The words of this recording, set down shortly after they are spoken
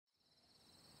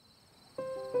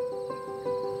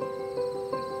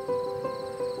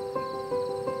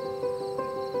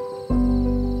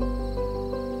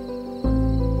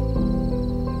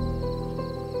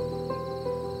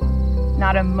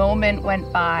Not a moment went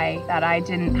by that I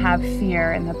didn't have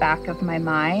fear in the back of my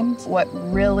mind. What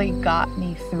really got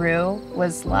me through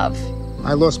was love.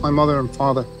 I lost my mother and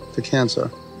father to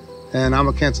cancer, and I'm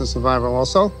a cancer survivor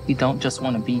also. We don't just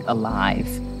want to be alive.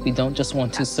 We don't just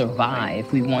want to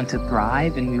survive. We want to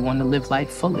thrive, and we want to live life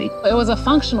fully. It was a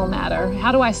functional matter.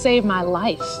 How do I save my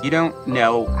life? You don't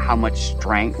know how much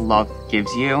strength love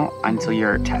gives you until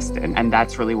you're tested, and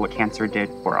that's really what cancer did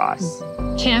for us.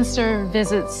 Cancer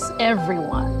visits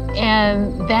everyone,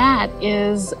 and that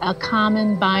is a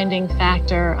common binding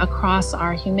factor across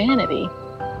our humanity.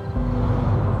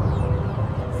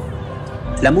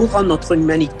 L'amour rend notre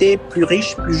humanité plus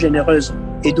riche, plus généreuse,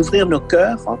 et d'ouvrir nos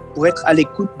cœurs pour être à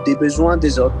l'écoute des besoins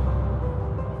des autres.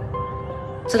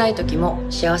 辛い時も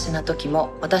幸せな時も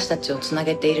私たちをつな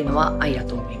げているのは愛だ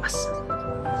と思います。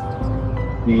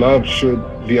Love should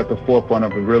be at the forefront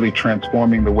of really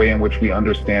transforming the way in which we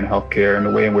understand healthcare and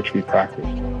the way in which we practice.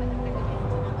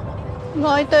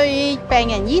 愛對病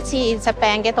人醫治疾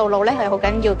病嘅道路咧係好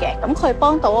緊要嘅，咁佢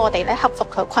幫到我哋咧克服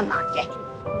佢困難嘅。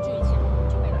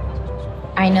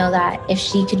I know that if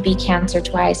she could beat cancer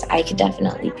twice, I could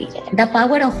definitely beat it. The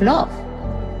power of love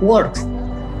works.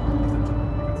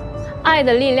 爱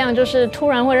的力量就是突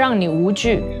然会让你无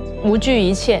惧，无惧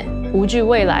一切，无惧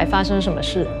未来发生什么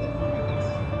事。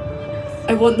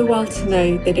I want the world to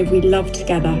know that if we love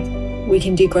together, we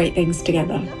can do great things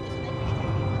together.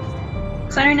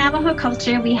 So in our Navajo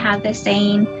culture, we have the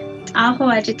saying, "Aho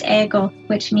ajit ego,"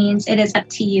 which means it is up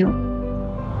to you.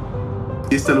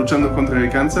 Si está luchando contra el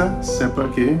cáncer,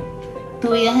 sepa que tu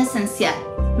vida es esencial.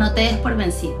 No te des por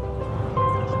vencido.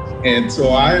 And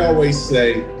so I always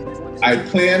say, I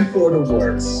plan for the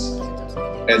worst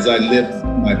as I live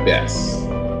my best.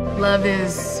 Love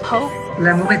is hope.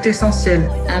 L'amour est essentiel.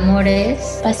 Amor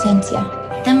es paciencia.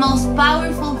 The most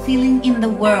powerful feeling in the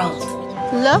world.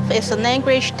 Love is a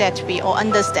language that we all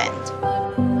understand.